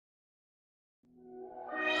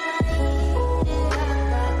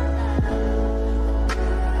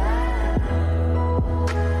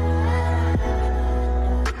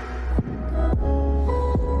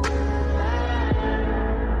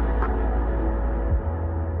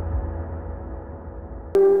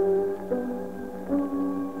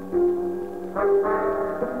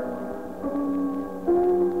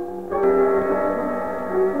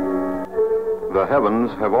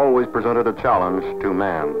heavens have always presented a challenge to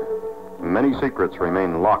man. Many secrets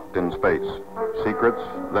remain locked in space, secrets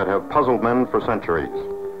that have puzzled men for centuries.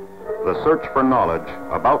 The search for knowledge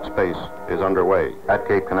about space is underway. At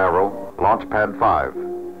Cape Canaveral, Launch Pad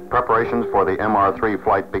 5. Preparations for the MR3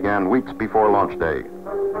 flight began weeks before launch day.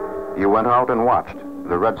 You went out and watched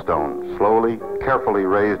the Redstone slowly, carefully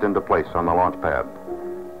raised into place on the launch pad.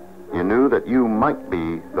 You knew that you might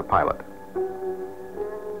be the pilot.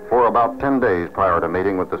 For about 10 days prior to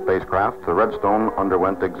meeting with the spacecraft, the Redstone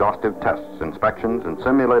underwent exhaustive tests, inspections, and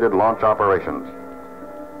simulated launch operations.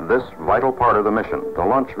 This vital part of the mission, the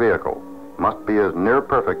launch vehicle, must be as near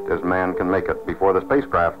perfect as man can make it before the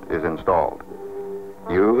spacecraft is installed.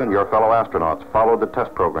 You and your fellow astronauts followed the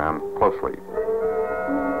test program closely.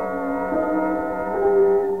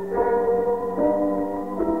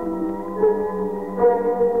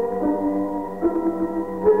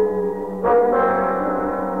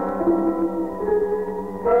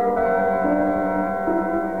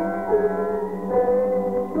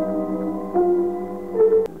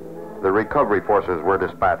 The recovery forces were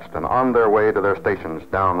dispatched and on their way to their stations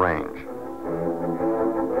downrange.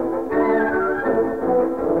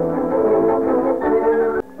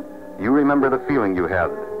 You remember the feeling you had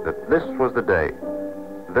that this was the day.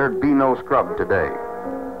 There'd be no scrub today.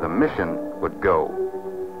 The mission would go.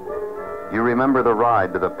 You remember the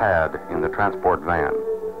ride to the pad in the transport van.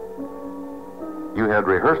 You had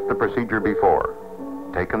rehearsed the procedure before,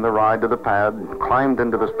 taken the ride to the pad, and climbed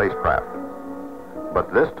into the spacecraft.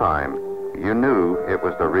 But this time, you knew it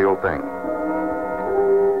was the real thing.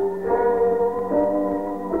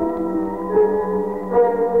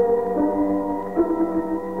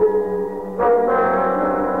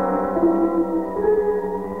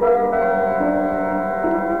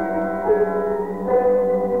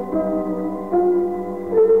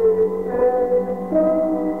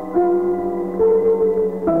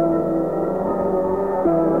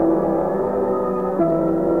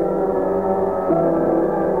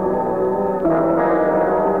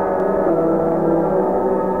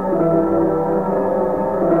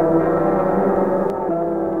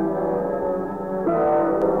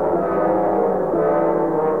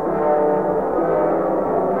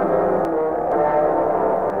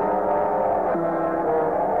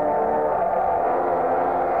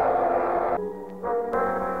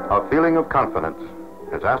 A feeling of confidence.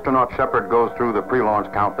 As astronaut Shepard goes through the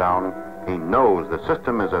pre-launch countdown, he knows the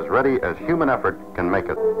system is as ready as human effort can make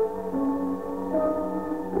it.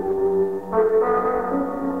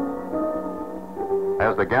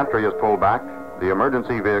 As the gantry is pulled back, the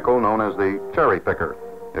emergency vehicle known as the cherry picker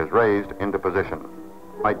is raised into position.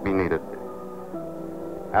 Might be needed.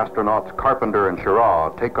 Astronauts Carpenter and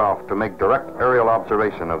Shiraw take off to make direct aerial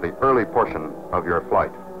observation of the early portion of your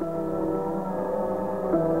flight.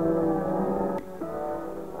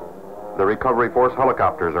 The recovery force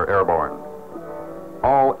helicopters are airborne.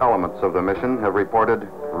 All elements of the mission have reported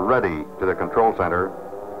ready to the control center,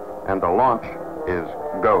 and the launch is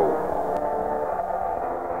go.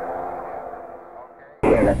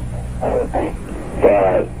 7, 6,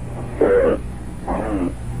 5, 4, 3,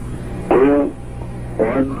 2,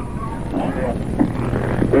 1.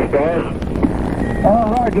 Lift off. All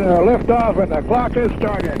right, lift off, and the clock is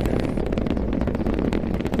started.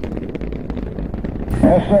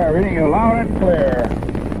 Yes, sir. Reading you loud and clear.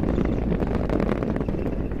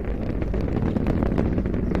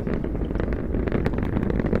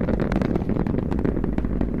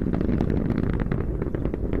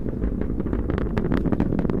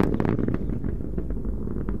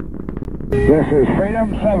 This is Freedom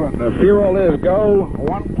 7. The fuel is go.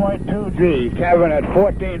 1.2 G. Cabin at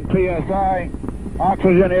 14 psi.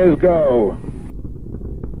 Oxygen is go.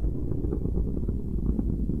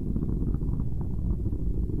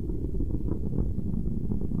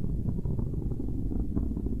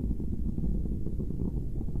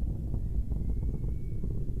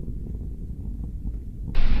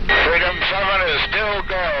 Freedom 7 is still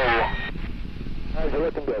go. How's it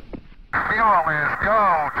looking good? Fuel is go,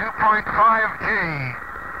 2.5 G.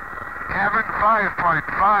 Cabin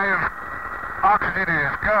 5.5. Oxygen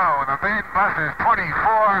is go. The main bus is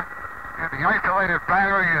 24, and the isolated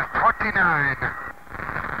battery is 29.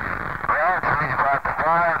 Velocity is about to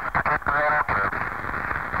 5, particular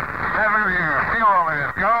 7 here. Fuel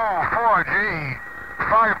is go, 4G.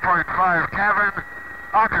 5.5 cabin.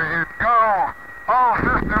 Oxygen go. All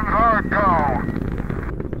systems are go.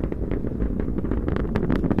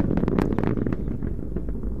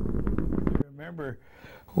 Remember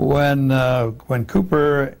when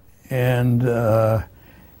Cooper and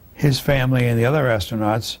his family and the other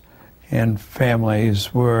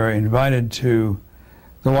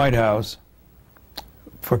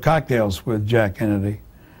for cocktails with Jack Kennedy.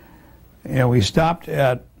 And we stopped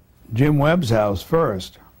at Jim Webb's house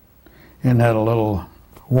first and had a little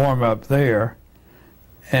warm-up there.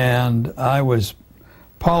 And I was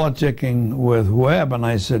politicking with Webb, and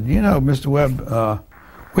I said, you know, Mr. Webb,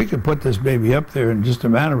 we could put this baby up there in just a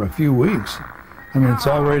matter of a few weeks. I mean, it's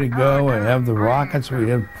all ready to go. We have the rockets. We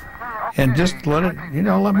have, and just let it, you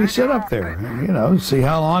know, let me sit up there, you know, see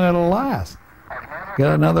how long it'll last.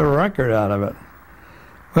 Get another record out of it.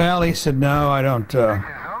 Well, he said, no, I don't.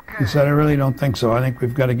 He said, I really don't think so. I think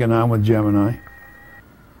we've got to get on with Gemini.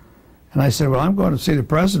 And I said, well, I'm going to see the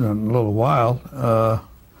president in a little while.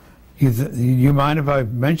 You mind if I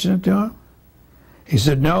mention it to him? He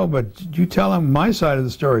said, no, but you tell him my side of the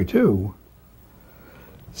story, too.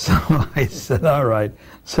 So I said, all right.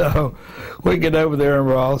 So we get over there and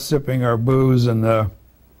we're all sipping our booze and let's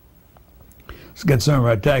get some of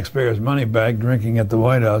our taxpayers' money back, drinking at the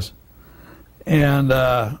White House. And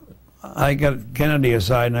I got Kennedy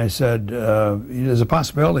aside and I said, there's a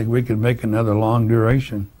possibility we could make another long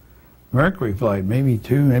duration Mercury flight, maybe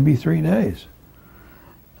 2, maybe 3 days.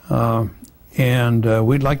 And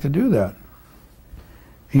we'd like to do that.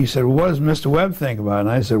 He said, well, what does Mr. Webb think about it? And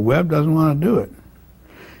I said, Webb doesn't want to do it.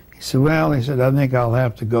 He said, well, he said, I think I'll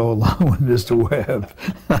have to go along with Mr. Webb.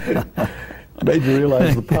 Made you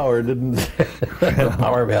realize the power, didn't the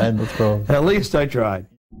power behind the throne. At least I tried.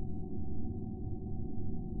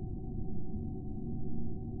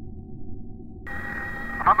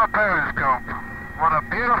 On the periscope, what a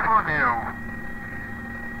beautiful view.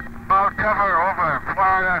 Cloud cover over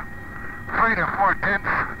Florida, 3 to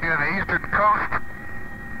 4/10 near the eastern coast.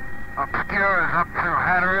 Obscures up through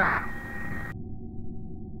Hatteras.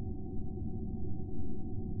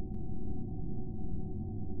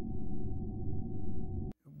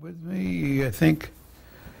 With me, I think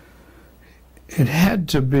it had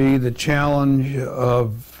to be the challenge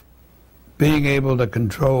of being able to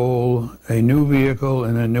control a new vehicle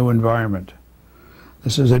in a new environment.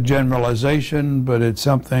 This is a generalization, but it's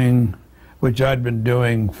something which I'd been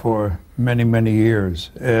doing for many, many years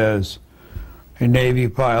as a Navy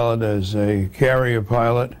pilot, as a carrier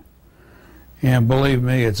pilot. And believe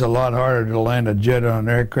me, it's a lot harder to land a jet on an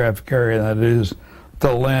aircraft carrier than it is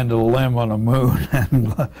to land a limb on a moon.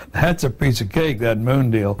 And that's a piece of cake, that moon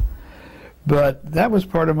deal. But that was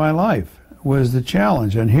part of my life, was the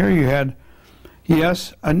challenge. And here you had,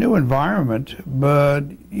 yes, a new environment, but,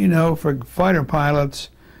 you know, for fighter pilots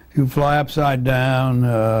who fly upside down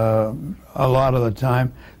a lot of the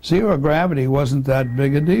time, zero gravity wasn't that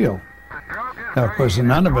big a deal. Now, of course,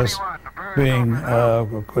 none of us, being,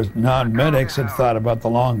 of course, non-medics, had thought about the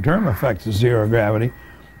long-term effects of zero gravity,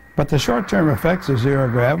 but the short-term effects of zero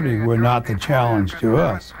gravity were not the challenge to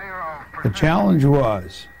us. The challenge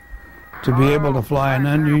was to be able to fly an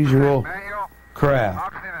unusual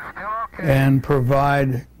craft and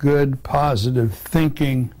provide good, positive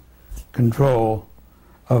thinking control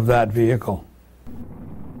of that vehicle.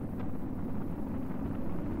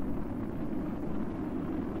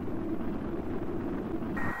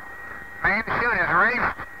 Main chute is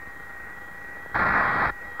reefed.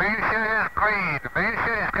 Main chute is green. Main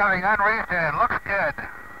chute is coming unreefed and it looks good.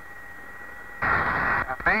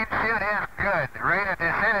 The main chute is good. Rate of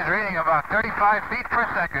descent is reading about 35 feet per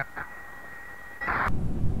second.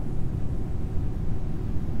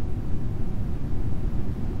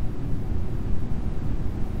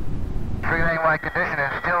 Feeling my condition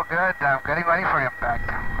is still good. I'm getting ready for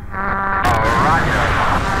impact. Roger.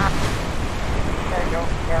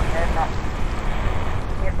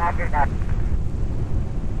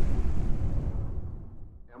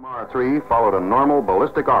 MR3 followed a normal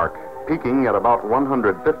ballistic arc, peaking at about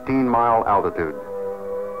 115-mile altitude.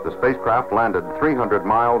 The spacecraft landed 300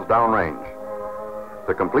 miles downrange.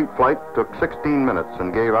 The complete flight took 16 minutes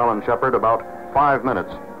and gave Alan Shepard about 5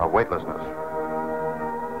 minutes of weightlessness.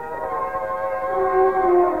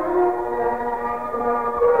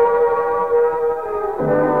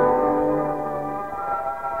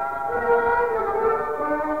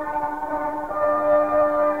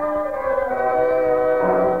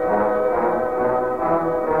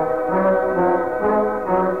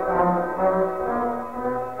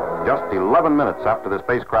 Just 11 minutes after the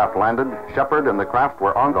spacecraft landed, Shepard and the craft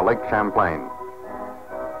were on the Lake Champlain.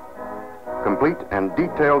 Complete and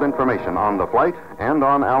detailed information on the flight and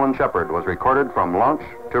on Alan Shepard was recorded from launch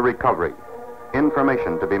to recovery.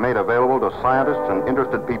 Information to be made available to scientists and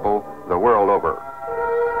interested people the world over.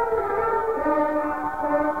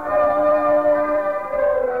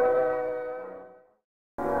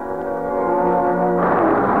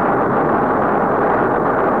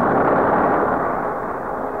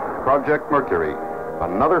 Project Mercury,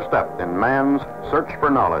 another step in man's search for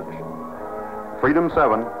knowledge. Freedom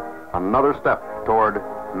 7, another step toward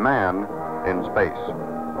man in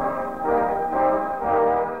space.